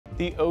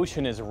The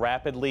ocean is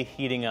rapidly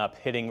heating up,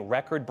 hitting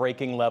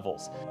record-breaking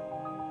levels.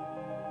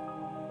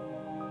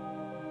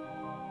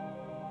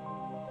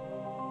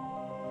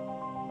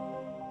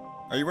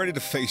 Are you ready to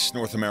face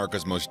North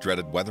America's most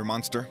dreaded weather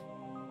monster?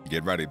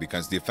 Get ready,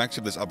 because the effects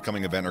of this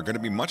upcoming event are going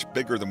to be much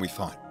bigger than we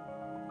thought.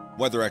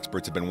 Weather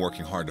experts have been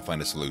working hard to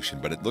find a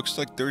solution, but it looks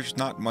like there's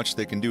not much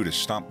they can do to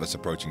stop this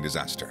approaching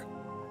disaster.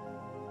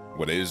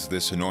 What is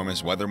this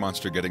enormous weather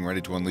monster getting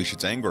ready to unleash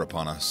its anger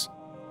upon us?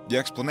 The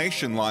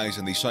explanation lies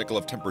in the cycle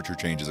of temperature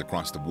changes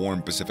across the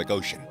warm Pacific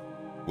Ocean,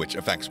 which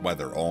affects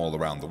weather all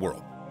around the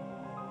world.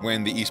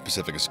 When the East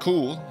Pacific is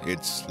cool,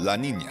 it's La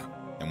Niña,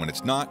 and when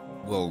it's not,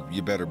 well,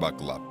 you better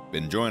buckle up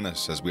and join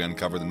us as we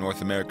uncover the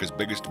North America's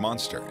biggest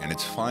monster, and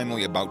it's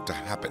finally about to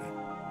happen.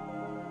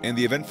 In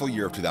the eventful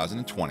year of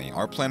 2020,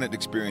 our planet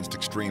experienced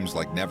extremes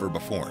like never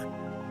before.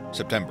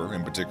 September,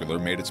 in particular,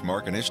 made its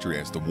mark in history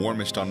as the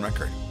warmest on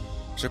record,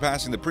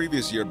 surpassing the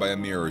previous year by a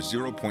mere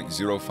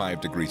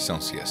 0.05 degrees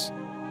Celsius.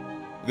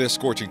 This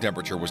scorching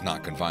temperature was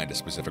not confined to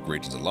specific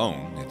regions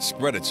alone. It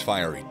spread its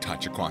fiery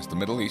touch across the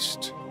Middle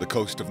East, the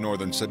coast of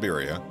northern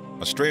Siberia,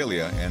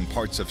 Australia, and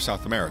parts of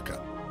South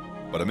America.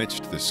 But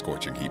amidst this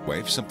scorching heat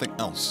wave, something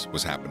else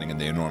was happening in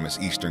the enormous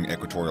eastern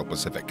equatorial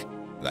Pacific,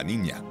 La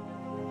Niña.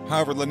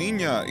 However, La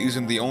Niña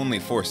isn't the only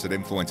force that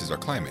influences our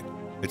climate.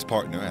 Its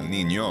partner, El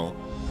Niño,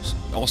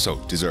 also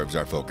deserves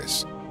our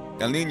focus.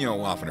 El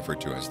Niño, often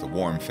referred to as the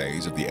warm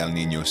phase of the El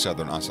Niño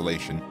Southern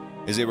Oscillation,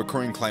 is a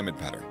recurring climate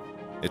pattern.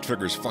 It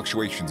triggers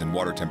fluctuations in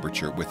water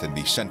temperature within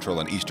the central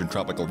and eastern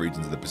tropical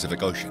regions of the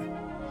Pacific Ocean,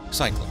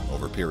 cycling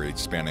over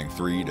periods spanning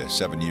 3 to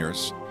 7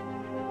 years.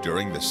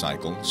 During this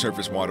cycle,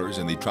 surface waters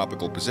in the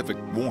tropical Pacific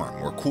warm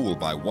or cool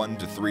by 1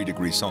 to 3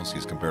 degrees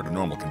Celsius compared to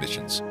normal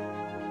conditions.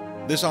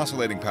 This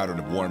oscillating pattern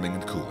of warming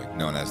and cooling,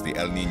 known as the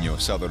El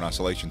Niño Southern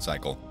Oscillation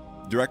Cycle,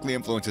 directly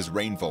influences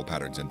rainfall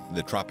patterns in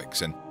the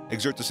tropics and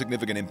exerts a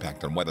significant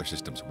impact on weather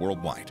systems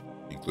worldwide,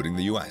 including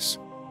the U.S.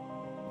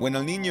 When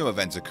El Niño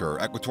events occur,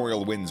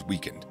 equatorial winds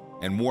weaken,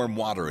 and warm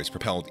water is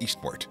propelled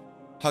eastward,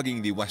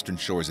 hugging the western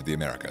shores of the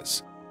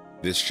Americas.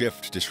 This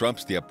shift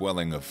disrupts the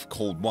upwelling of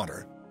cold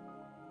water,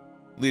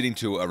 leading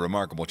to a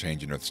remarkable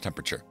change in Earth's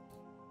temperature.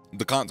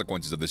 The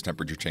consequences of this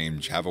temperature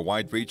change have a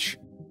wide reach.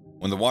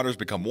 When the waters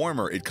become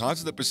warmer, it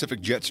causes the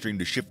Pacific jet stream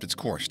to shift its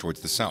course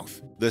towards the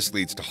south. This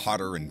leads to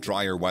hotter and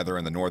drier weather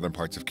in the northern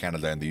parts of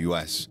Canada and the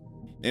US.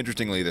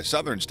 Interestingly, the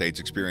southern states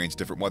experience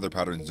different weather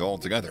patterns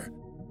altogether.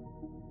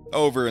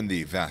 Over in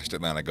the vast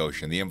Atlantic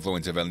Ocean, the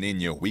influence of El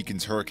Niño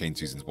weakens hurricane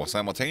seasons while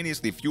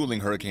simultaneously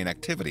fueling hurricane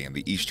activity in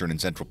the eastern and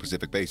central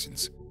Pacific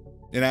basins.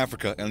 In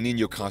Africa, El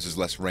Niño causes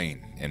less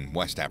rain in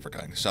West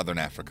Africa and Southern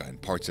Africa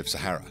and parts of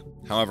Sahara.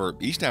 However,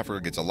 East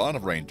Africa gets a lot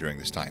of rain during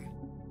this time.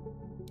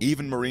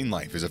 Even marine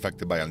life is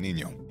affected by El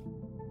Niño.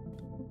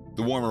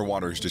 The warmer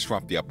waters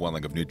disrupt the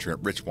upwelling of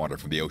nutrient-rich water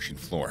from the ocean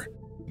floor,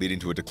 leading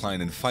to a decline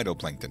in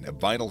phytoplankton, a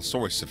vital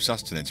source of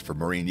sustenance for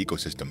marine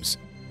ecosystems.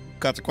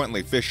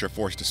 Consequently, fish are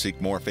forced to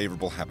seek more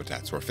favorable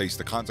habitats or face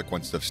the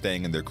consequences of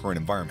staying in their current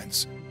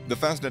environments. The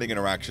fascinating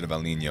interaction of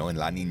El Niño and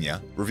La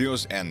Niña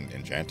reveals an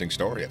enchanting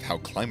story of how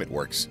climate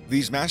works.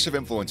 These massive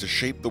influences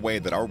shape the way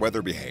that our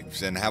weather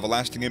behaves and have a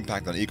lasting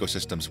impact on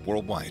ecosystems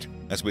worldwide.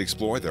 As we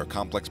explore their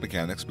complex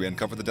mechanics, we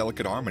uncover the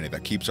delicate harmony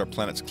that keeps our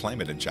planet's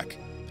climate in check.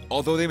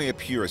 Although they may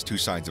appear as two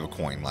sides of a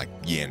coin, like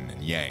yin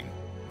and yang,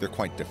 they're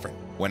quite different.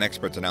 When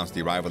experts announce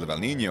the arrival of El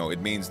Niño,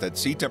 it means that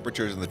sea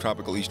temperatures in the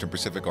tropical eastern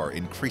Pacific are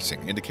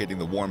increasing, indicating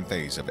the warm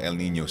phase of El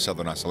Niño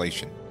Southern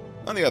Oscillation.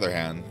 On the other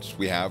hand,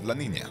 we have La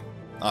Niña,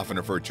 often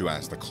referred to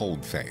as the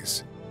cold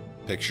phase.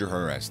 Picture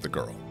her as the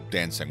girl,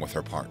 dancing with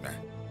her partner,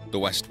 the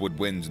westward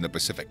winds in the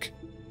Pacific.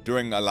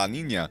 During a La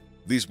Niña,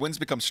 these winds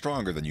become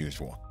stronger than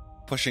usual,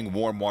 pushing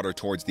warm water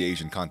towards the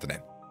Asian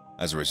continent.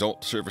 As a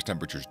result, surface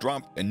temperatures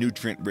drop and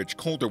nutrient-rich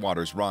colder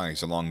waters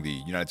rise along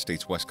the United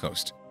States west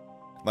coast.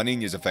 La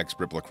Niña's effects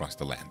ripple across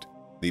the land.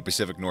 The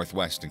Pacific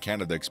Northwest and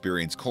Canada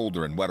experience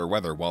colder and wetter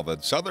weather, while the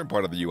southern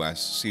part of the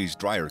U.S. sees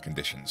drier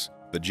conditions.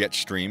 The jet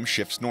stream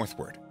shifts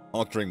northward,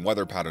 altering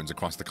weather patterns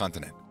across the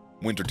continent.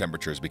 Winter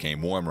temperatures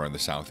became warmer in the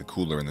south and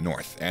cooler in the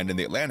north, and in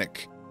the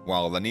Atlantic,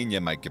 while La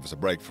Niña might give us a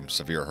break from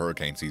severe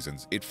hurricane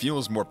seasons, it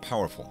fuels more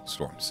powerful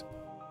storms.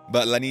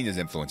 But La Niña's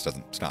influence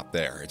doesn't stop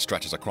there. It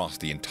stretches across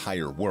the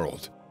entire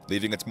world,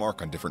 leaving its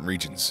mark on different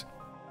regions.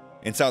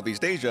 In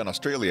Southeast Asia and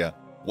Australia,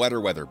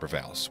 wetter weather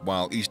prevails,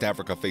 while East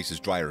Africa faces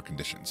drier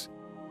conditions.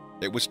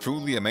 It was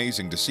truly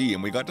amazing to see,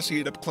 and we got to see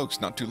it up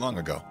close not too long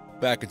ago.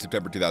 Back in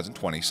September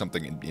 2020,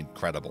 something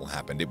incredible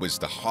happened. It was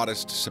the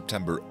hottest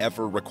September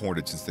ever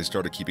recorded since they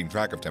started keeping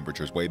track of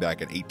temperatures way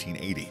back in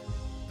 1880.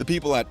 The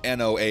people at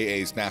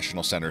NOAA's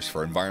National Centers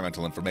for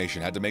Environmental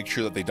Information had to make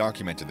sure that they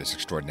documented this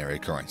extraordinary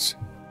occurrence.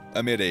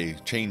 Amid a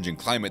changing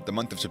climate, the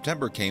month of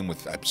September came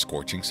with a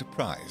scorching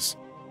surprise.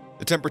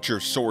 The temperature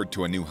soared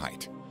to a new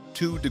height,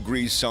 2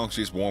 degrees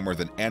Celsius warmer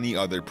than any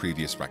other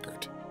previous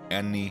record.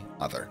 Any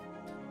other.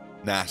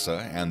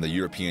 NASA and the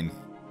European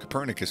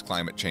Copernicus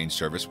Climate Change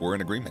Service were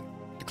in agreement,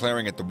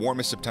 declaring it the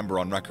warmest September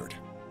on record.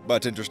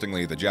 But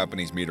interestingly, the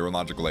Japanese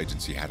Meteorological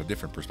Agency had a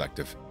different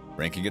perspective,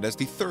 ranking it as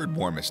the 3rd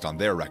warmest on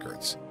their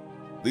records.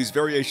 These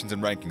variations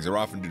in rankings are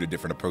often due to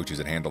different approaches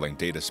in handling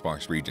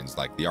data-sparse regions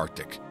like the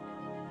Arctic.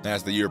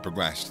 As the year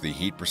progressed, the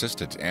heat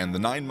persisted, and the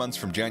 9 months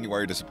from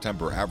January to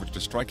September averaged a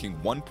striking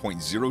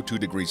 1.02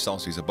 degrees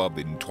Celsius above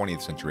the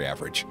 20th century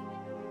average.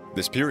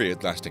 This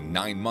period, lasting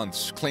 9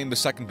 months, claimed the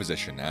second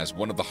position as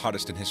one of the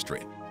hottest in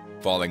history,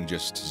 falling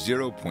just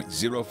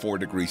 0.04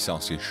 degrees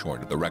Celsius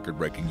short of the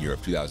record-breaking year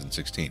of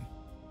 2016.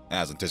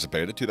 As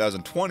anticipated,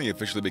 2020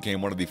 officially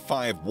became one of the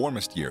 5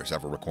 warmest years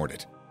ever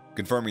recorded,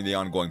 confirming the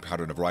ongoing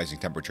pattern of rising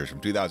temperatures from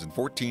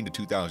 2014 to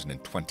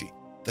 2020.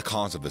 The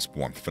cause of this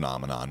warmth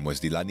phenomenon was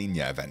the La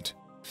Niña event,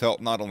 felt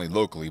not only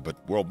locally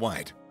but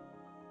worldwide.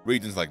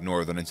 Regions like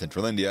northern and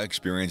central India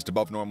experienced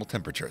above normal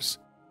temperatures.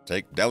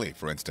 Take Delhi,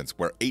 for instance,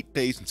 where 8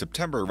 days in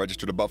September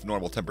registered above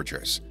normal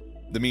temperatures.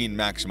 The mean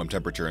maximum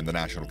temperature in the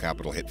national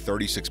capital hit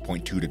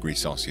 36.2 degrees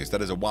Celsius.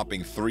 That is a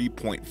whopping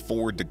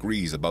 3.4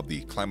 degrees above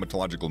the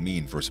climatological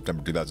mean for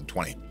September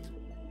 2020.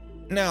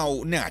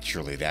 Now,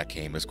 naturally, that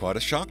came as quite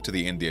a shock to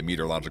the India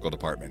Meteorological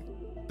Department.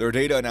 Their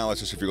data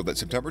analysis revealed that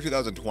September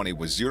 2020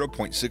 was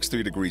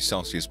 0.63 degrees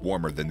Celsius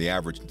warmer than the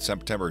average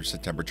September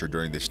temperature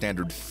during the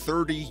standard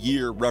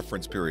 30-year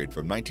reference period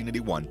from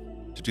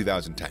 1981 to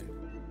 2010.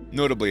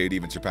 Notably, it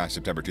even surpassed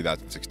September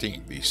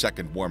 2016, the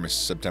second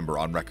warmest September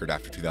on record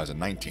after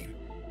 2019.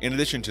 In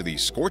addition to the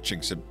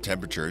scorching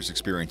temperatures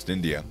experienced in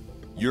India,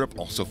 Europe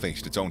also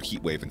faced its own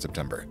heat wave in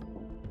September.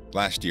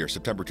 Last year,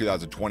 September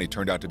 2020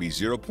 turned out to be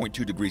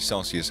 0.2 degrees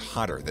Celsius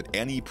hotter than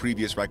any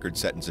previous record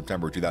set in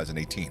September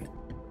 2018.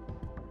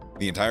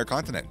 The entire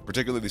continent,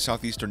 particularly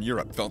southeastern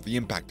Europe, felt the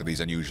impact of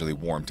these unusually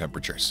warm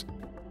temperatures.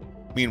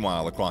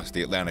 Meanwhile, across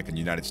the Atlantic and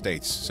United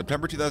States,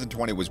 September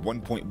 2020 was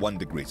 1.1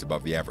 degrees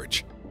above the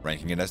average,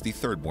 ranking it as the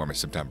third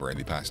warmest September in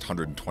the past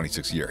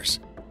 126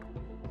 years.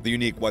 The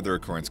unique weather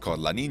occurrence called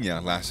La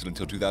Niña lasted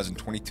until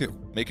 2022,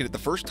 making it the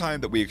first time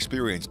that we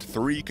experienced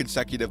 3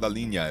 consecutive La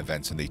Niña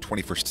events in the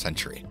 21st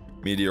century.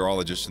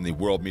 Meteorologists in the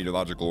World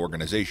Meteorological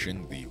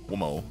Organization, the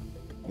WMO,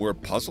 were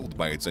puzzled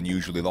by its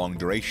unusually long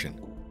duration,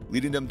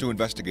 leading them to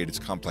investigate its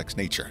complex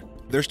nature.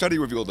 Their study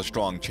revealed a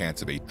strong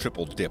chance of a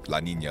triple-dip La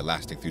Niña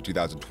lasting through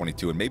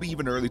 2022 and maybe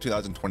even early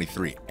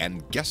 2023.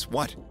 And guess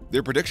what?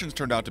 Their predictions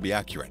turned out to be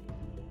accurate.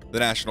 The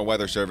National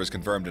Weather Service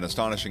confirmed an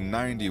astonishing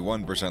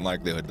 91%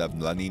 likelihood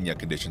of La Niña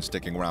conditions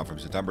sticking around from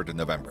September to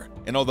November.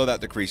 And although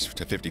that decreased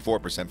to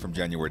 54% from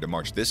January to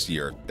March this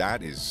year,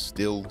 that is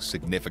still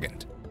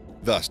significant.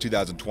 Thus,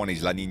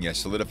 2020's La Niña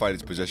solidified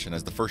its position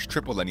as the first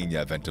triple La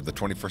Niña event of the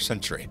 21st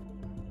century,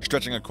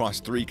 stretching across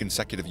 3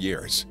 consecutive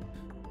years.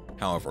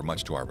 However,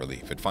 much to our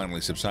relief, it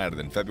finally subsided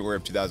in February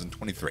of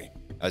 2023,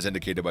 as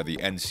indicated by the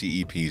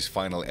NCEP's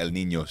final El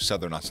Niño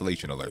Southern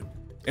Oscillation Alert.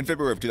 In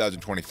February of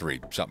 2023,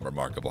 something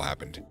remarkable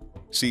happened.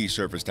 Sea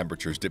surface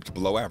temperatures dipped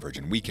below average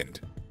and weakened.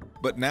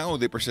 But now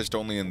they persist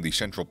only in the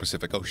central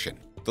Pacific Ocean.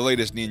 The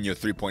latest Niño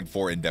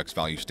 3.4 index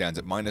value stands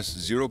at minus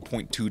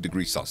 0.2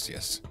 degrees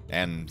Celsius,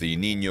 and the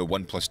Niño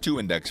 1+2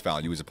 index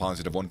value is a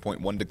positive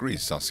 1.1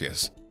 degrees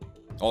Celsius.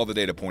 All the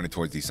data pointed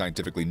towards the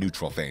scientifically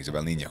neutral phase of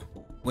El Niño.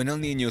 When El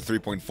Niño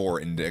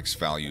 3.4 index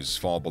values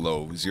fall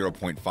below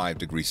 0.5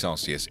 degrees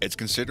Celsius, it's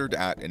considered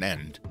at an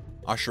end,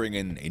 ushering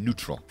in a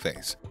neutral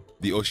phase.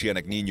 The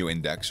Oceanic Niño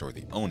Index, or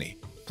the ONI,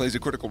 plays a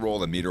critical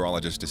role in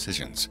meteorologists'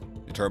 decisions,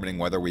 determining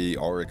whether we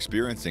are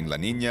experiencing La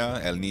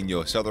Niña, El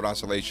Niño Southern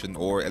Oscillation,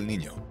 or El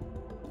Niño.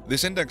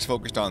 This index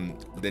focused on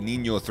the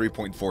Niño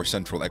 3.4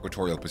 Central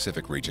Equatorial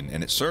Pacific region,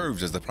 and it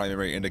serves as the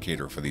primary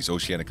indicator for these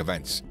oceanic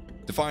events,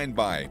 defined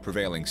by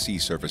prevailing sea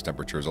surface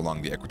temperatures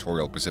along the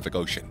equatorial Pacific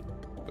Ocean.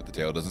 But the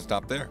tale doesn't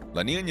stop there.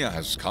 La Niña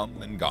has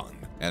come and gone,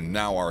 and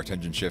now our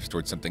attention shifts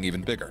towards something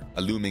even bigger,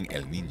 a looming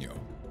El Niño.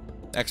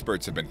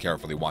 Experts have been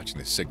carefully watching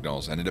the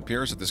signals, and it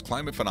appears that this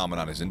climate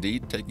phenomenon is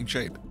indeed taking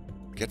shape.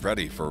 Get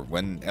ready, for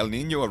when El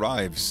Niño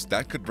arrives,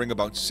 that could bring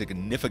about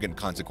significant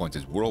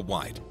consequences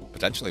worldwide,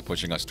 potentially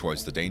pushing us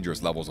towards the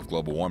dangerous levels of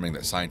global warming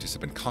that scientists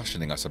have been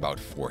cautioning us about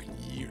for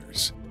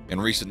years.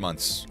 In recent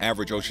months,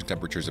 average ocean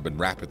temperatures have been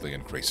rapidly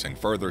increasing,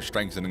 further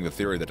strengthening the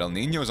theory that El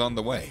Niño is on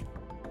the way.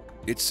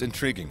 It's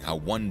intriguing how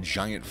one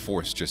giant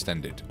force just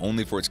ended,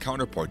 only for its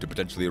counterpart to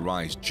potentially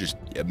arise just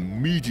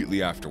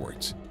immediately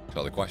afterwards.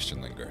 So the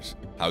question lingers.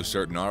 How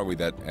certain are we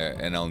that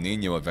an El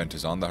Niño event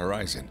is on the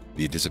horizon?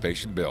 The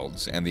anticipation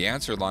builds, and the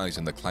answer lies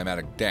in the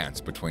climatic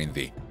dance between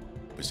the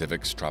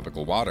Pacific's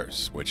tropical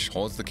waters, which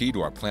holds the key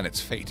to our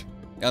planet's fate.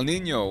 El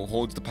Niño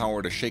holds the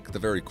power to shake the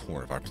very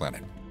core of our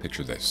planet.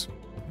 Picture this.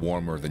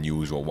 Warmer than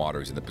usual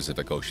waters in the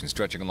Pacific Ocean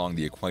stretching along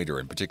the equator,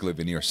 and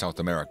particularly near South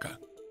America.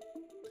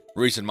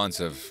 Recent months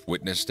have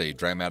witnessed a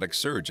dramatic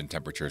surge in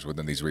temperatures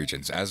within these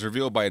regions, as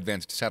revealed by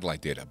advanced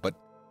satellite data, but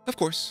of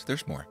course,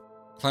 there's more.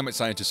 Climate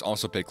scientists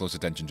also pay close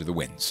attention to the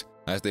winds,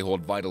 as they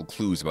hold vital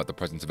clues about the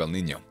presence of El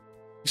Niño.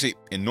 You see,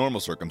 in normal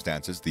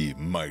circumstances, the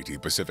mighty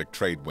Pacific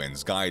trade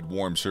winds guide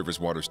warm surface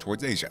waters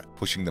towards Asia,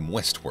 pushing them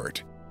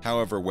westward.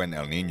 However, when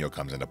El Niño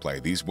comes into play,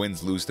 these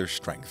winds lose their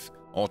strength,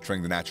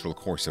 altering the natural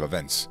course of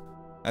events.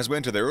 As we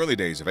enter the early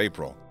days of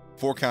April,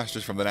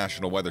 forecasters from the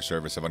National Weather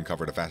Service have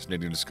uncovered a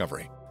fascinating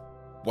discovery.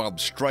 While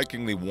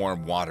strikingly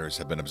warm waters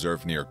have been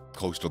observed near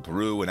coastal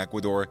Peru and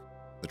Ecuador,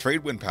 the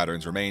trade wind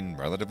patterns remain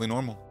relatively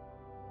normal,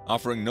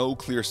 offering no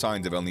clear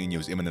signs of El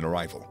Niño's imminent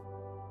arrival.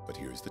 But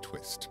here's the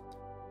twist.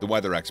 The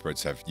weather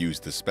experts have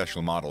used the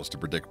special models to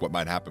predict what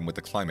might happen with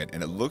the climate,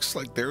 and it looks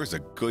like there is a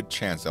good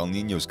chance El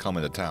Niño's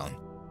coming to town.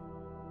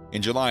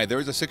 In July, there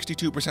is a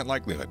 62%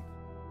 likelihood,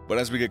 but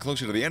as we get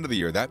closer to the end of the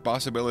year, that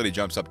possibility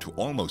jumps up to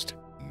almost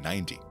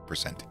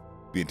 90%.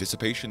 The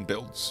anticipation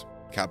builds,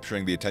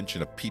 capturing the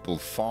attention of people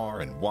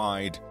far and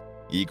wide,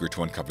 eager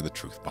to uncover the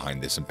truth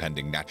behind this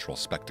impending natural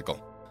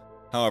spectacle.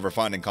 However,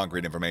 finding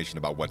concrete information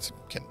about what's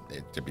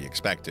to be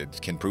expected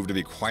can prove to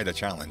be quite a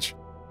challenge.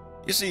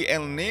 You see,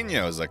 El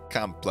Niño is a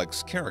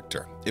complex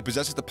character. It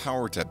possesses the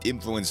power to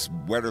influence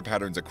weather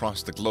patterns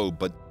across the globe,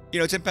 but,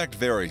 its impact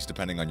varies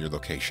depending on your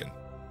location.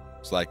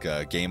 It's like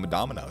a game of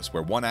dominoes,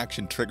 where one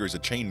action triggers a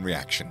chain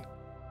reaction.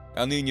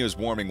 El Niño's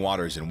warming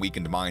waters and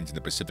weakened mines in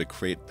the Pacific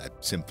create a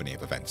symphony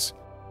of events.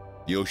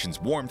 The ocean's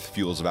warmth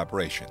fuels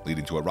evaporation,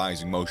 leading to a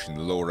rising motion in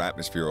the lower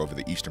atmosphere over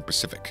the eastern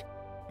Pacific.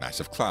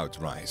 Massive clouds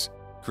rise,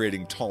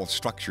 creating tall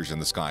structures in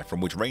the sky from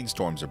which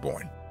rainstorms are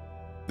born.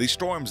 These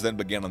storms then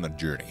begin on a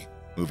journey,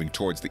 moving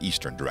towards the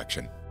eastern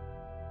direction.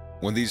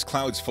 When these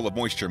clouds full of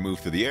moisture move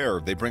through the air,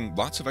 they bring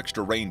lots of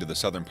extra rain to the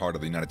southern part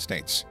of the United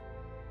States.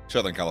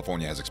 Southern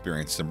California has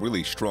experienced some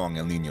really strong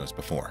El Niños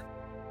before,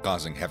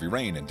 causing heavy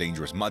rain and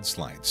dangerous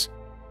mudslides.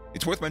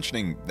 It's worth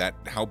mentioning that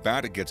how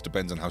bad it gets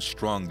depends on how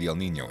strong the El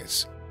Niño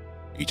is.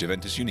 Each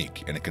event is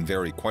unique, and it can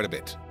vary quite a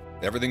bit.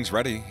 Everything's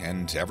ready,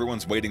 and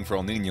everyone's waiting for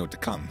El Niño to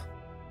come.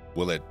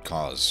 Will it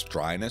cause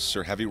dryness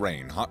or heavy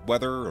rain, hot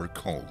weather or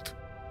cold?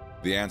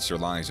 The answer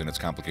lies in its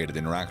complicated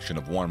interaction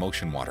of warm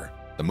ocean water,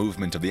 the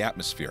movement of the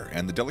atmosphere,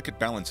 and the delicate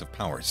balance of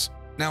powers.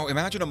 Now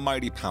imagine a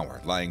mighty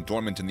power lying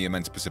dormant in the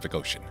immense Pacific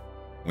Ocean.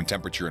 When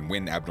temperature and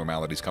wind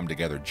abnormalities come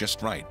together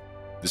just right,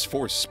 this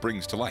force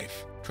springs to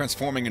life,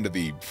 transforming into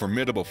the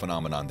formidable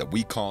phenomenon that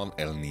we call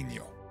El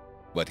Niño.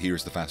 But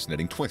here's the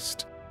fascinating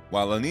twist.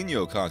 While El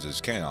Niño causes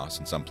chaos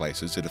in some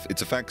places,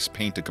 its effects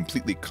paint a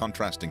completely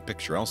contrasting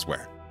picture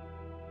elsewhere.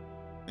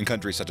 In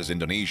countries such as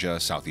Indonesia,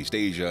 Southeast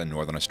Asia, and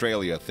Northern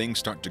Australia, things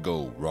start to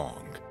go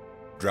wrong.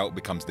 Drought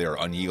becomes their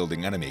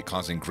unyielding enemy,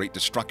 causing great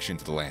destruction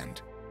to the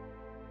land.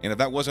 And if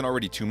that wasn't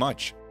already too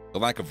much, the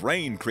lack of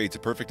rain creates a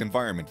perfect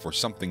environment for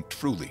something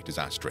truly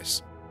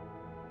disastrous.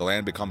 The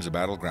land becomes a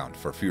battleground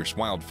for fierce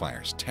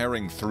wildfires,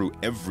 tearing through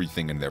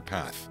everything in their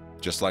path,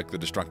 just like the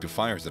destructive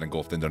fires that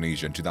engulfed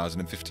Indonesia in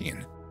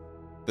 2015.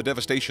 The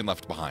devastation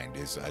left behind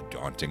is a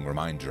daunting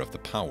reminder of the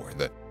power,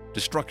 the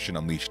destruction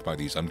unleashed by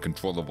these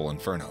uncontrollable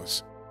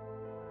infernos.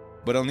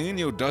 But El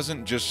Niño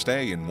doesn't just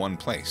stay in one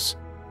place.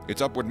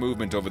 Its upward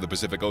movement over the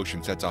Pacific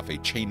Ocean sets off a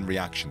chain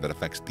reaction that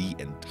affects the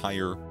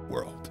entire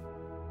world.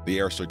 The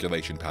air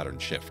circulation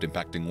patterns shift,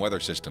 impacting weather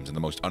systems in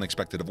the most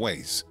unexpected of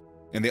ways.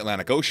 In the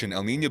Atlantic Ocean,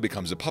 El Niño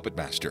becomes a puppet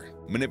master,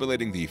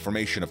 manipulating the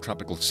formation of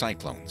tropical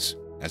cyclones.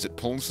 As it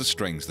pulls the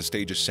strings, the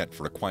stage is set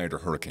for a quieter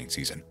hurricane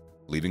season,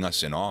 leaving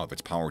us in awe of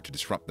its power to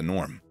disrupt the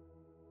norm.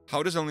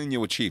 How does El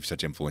Niño achieve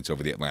such influence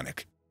over the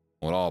Atlantic?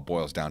 Well, it all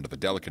boils down to the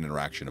delicate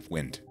interaction of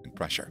wind and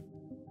pressure.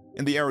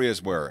 In the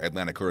areas where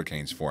Atlantic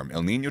hurricanes form,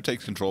 El Niño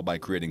takes control by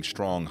creating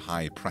strong,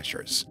 high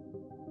pressures.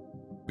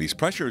 These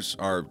pressures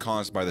are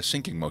caused by the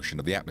sinking motion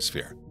of the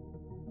atmosphere.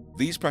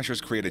 These pressures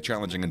create a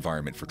challenging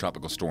environment for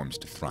tropical storms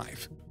to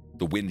thrive.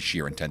 The wind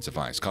shear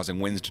intensifies, causing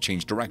winds to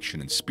change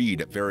direction and speed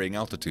at varying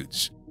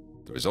altitudes.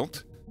 The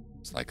result?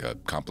 It's like a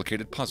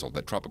complicated puzzle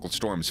that tropical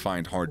storms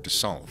find hard to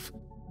solve,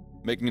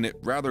 making it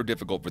rather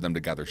difficult for them to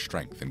gather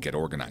strength and get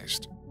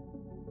organized.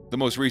 The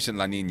most recent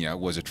La Niña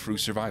was a true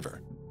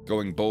survivor,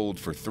 going bold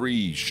for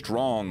 3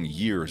 strong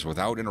years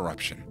without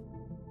interruption.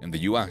 In the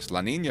U.S.,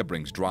 La Niña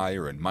brings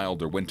drier and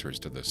milder winters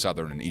to the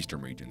southern and eastern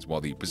regions, while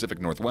the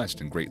Pacific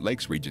Northwest and Great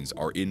Lakes regions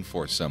are in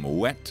for some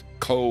wet,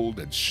 cold,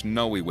 and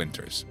snowy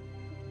winters.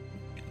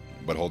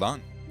 But hold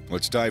on,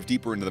 let's dive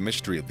deeper into the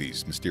mystery of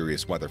these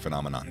mysterious weather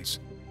phenomenons.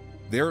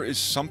 There is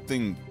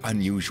something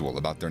unusual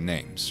about their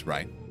names,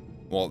 right?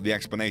 Well, the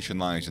explanation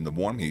lies in the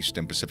warm east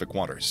and Pacific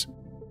waters.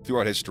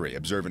 Throughout history,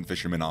 observant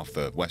fishermen off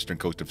the western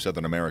coast of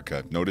Southern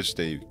America noticed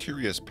a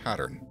curious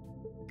pattern.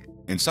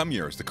 In some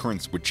years, the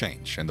currents would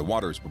change and the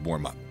waters would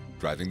warm up,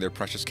 driving their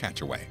precious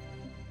catch away.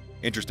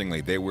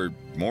 Interestingly, they were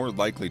more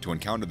likely to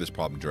encounter this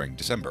problem during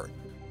December,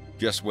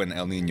 just when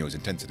El Niño's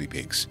intensity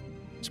peaks.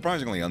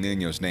 Surprisingly, El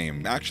Niño's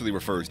name actually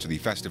refers to the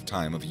festive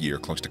time of year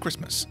close to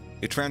Christmas.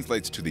 It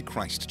translates to the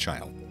Christ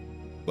child.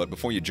 But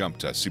before you jump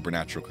to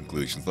supernatural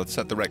conclusions, let's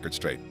set the record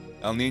straight.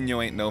 El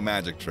Niño ain't no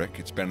magic trick.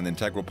 It's been an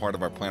integral part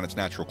of our planet's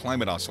natural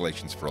climate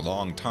oscillations for a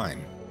long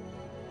time.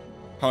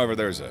 However,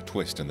 there's a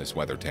twist in this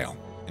weather tale.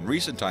 In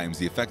recent times,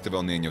 the effects of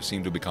El Niño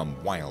seem to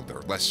become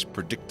wilder, less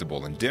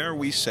predictable, and dare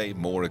we say,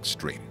 more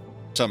extreme.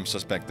 Some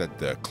suspect that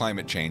the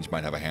climate change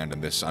might have a hand in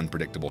this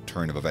unpredictable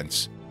turn of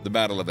events. The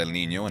battle of El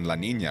Niño and La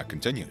Niña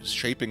continues,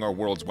 shaping our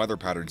world's weather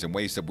patterns in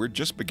ways that we're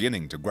just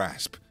beginning to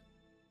grasp.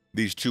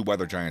 These two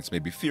weather giants may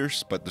be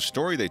fierce, but the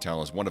story they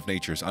tell is one of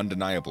nature's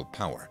undeniable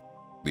power,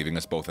 leaving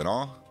us both in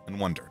awe and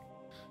wonder.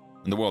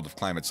 In the world of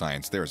climate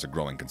science, there is a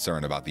growing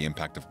concern about the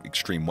impact of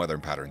extreme weather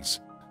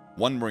patterns.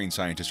 One marine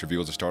scientist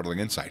reveals a startling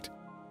insight.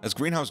 As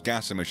greenhouse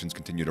gas emissions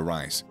continue to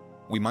rise,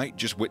 we might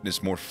just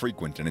witness more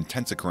frequent and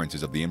intense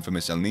occurrences of the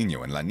infamous El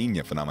Niño and La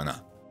Niña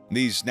phenomena.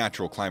 These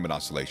natural climate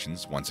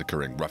oscillations, once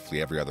occurring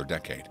roughly every other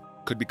decade,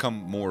 could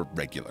become more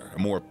regular, a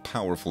more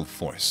powerful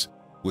force,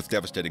 with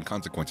devastating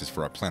consequences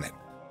for our planet.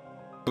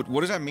 But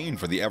what does that mean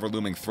for the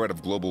ever-looming threat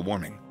of global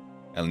warming?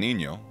 El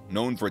Niño,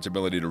 known for its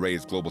ability to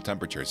raise global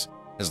temperatures,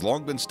 has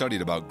long been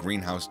studied about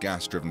greenhouse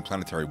gas-driven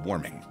planetary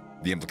warming.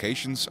 The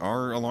implications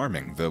are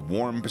alarming. The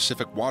warm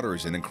Pacific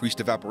waters and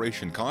increased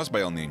evaporation caused by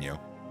El Niño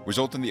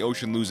result in the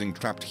ocean losing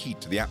trapped heat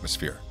to the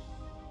atmosphere.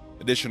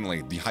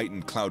 Additionally, the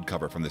heightened cloud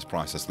cover from this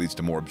process leads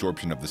to more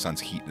absorption of the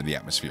sun's heat into the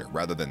atmosphere,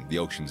 rather than the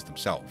oceans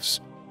themselves.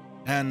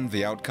 And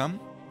the outcome?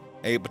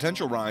 A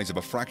potential rise of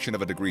a fraction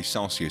of a degree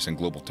Celsius in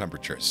global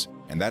temperatures,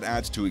 and that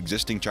adds to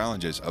existing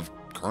challenges of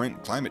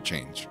current climate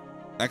change.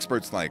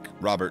 Experts like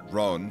Robert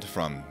Rond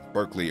from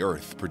Berkeley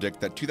Earth predict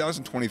that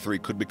 2023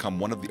 could become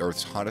one of the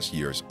Earth's hottest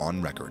years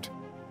on record,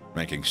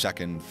 ranking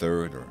second,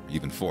 third, or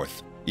even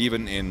fourth.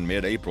 Even in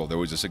mid-April, there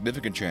was a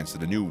significant chance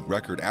that a new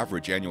record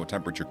average annual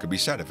temperature could be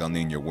set if El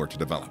Niño were to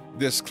develop.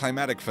 This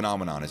climatic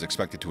phenomenon is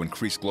expected to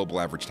increase global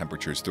average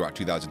temperatures throughout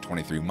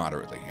 2023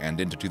 moderately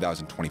and into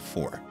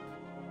 2024.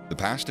 The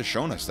past has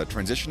shown us that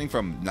transitioning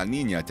from La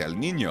Niña to El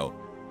Niño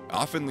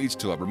often leads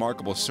to a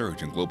remarkable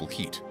surge in global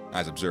heat,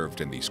 as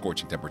observed in the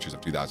scorching temperatures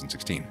of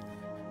 2016.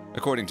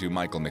 According to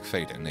Michael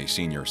McFadden, a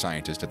senior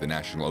scientist at the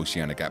National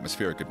Oceanic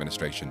Atmospheric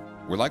Administration,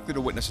 we're likely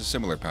to witness a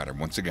similar pattern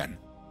once again,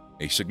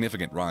 a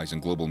significant rise in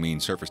global mean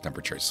surface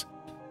temperatures.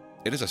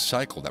 It is a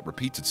cycle that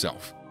repeats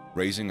itself,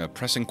 raising a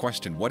pressing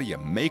question: what do you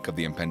make of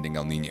the impending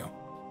El Niño?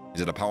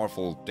 Is it a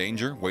powerful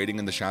danger waiting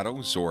in the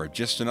shadows, or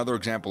just another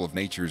example of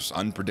nature's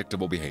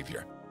unpredictable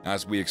behavior?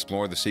 As we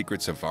explore the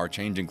secrets of our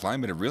changing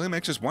climate, it really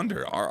makes us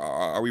wonder,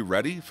 are we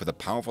ready for the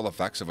powerful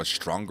effects of a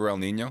stronger El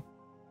Niño?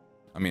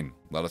 I mean,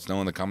 let us know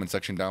in the comment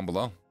section down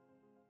below.